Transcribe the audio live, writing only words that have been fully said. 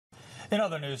In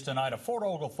other news tonight, a Fort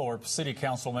Oglethorpe City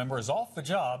Council member is off the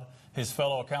job. His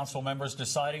fellow council members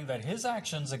deciding that his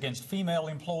actions against female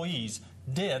employees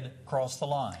did cross the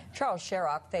line. Charles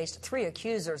Sharrock faced 3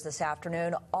 accusers this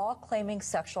afternoon, all claiming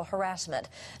sexual harassment.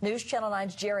 News Channel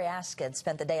 9's Jerry Askin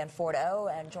spent the day in Fort O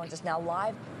and joins us now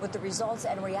live with the results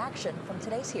and reaction from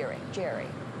today's hearing. Jerry.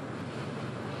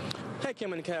 Hey,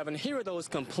 Kim and Kevin, here are those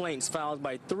complaints filed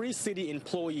by 3 city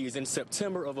employees in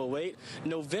September of 08,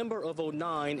 November of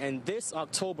 09, and this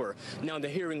October. Now, the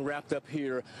hearing wrapped up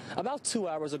here about 2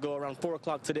 hours ago, around 4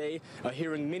 o'clock today, a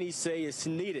hearing many say is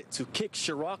needed to kick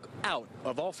Sharrock out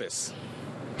of office.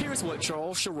 Here's what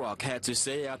Charles Sharrock had to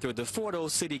say after the Fort O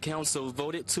City Council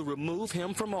voted to remove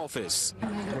him from office.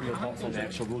 What are your thoughts on the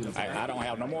actual ruling? I don't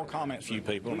have no more comments for you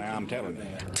people now, I'm telling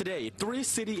you. Today, 3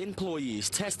 city employees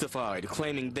testified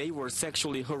claiming they were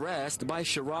sexually harassed by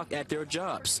Sharrock at their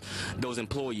jobs. Those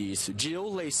employees,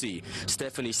 Jill Lacey,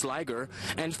 Stephanie Sliger,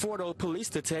 and Fort O Police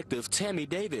Detective Tammy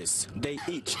Davis. They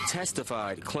each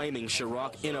testified claiming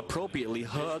Sharrock inappropriately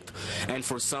hugged and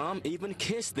for some even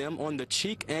kissed them on the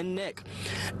cheek and neck.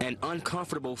 An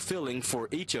uncomfortable feeling for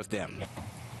each of them.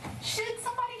 Should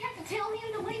somebody have to tell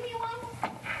him to leave me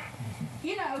alone?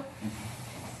 You know,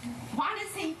 why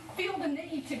does he feel the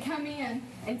need to come in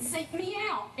and seek me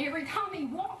out every time he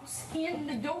walks in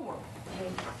the door? He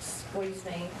squeezed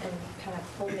me and kind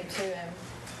of pulled me to him,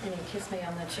 and he kissed me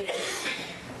on the cheek.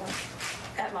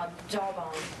 At my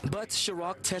jawbone. But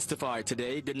Sharrock testified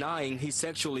today denying he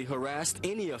sexually harassed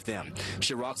any of them.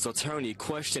 Sharrock's attorney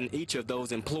questioned each of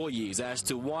those employees as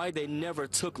to why they never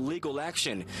took legal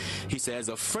action. He says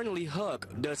a friendly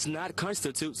hug does not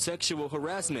constitute sexual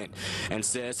harassment and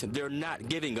says they're not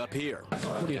giving up here.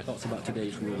 What are your thoughts about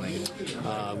today's ruling?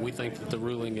 We think that the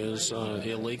ruling is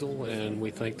illegal, and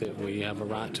we think that we have a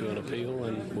right to an appeal,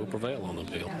 and we'll prevail on the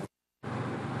appeal.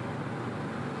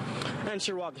 And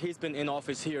Sharrock, he's been in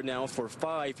office here now for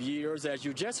 5 years. As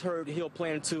you just heard, he'll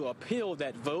plan to appeal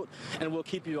that vote, and we'll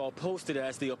keep you all posted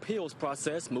as the appeals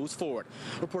process moves forward.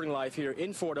 Reporting live here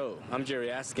in Fort O, I'm Jerry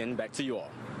Askin. Back to you all.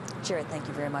 Jerry, thank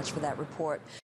you very much for that report.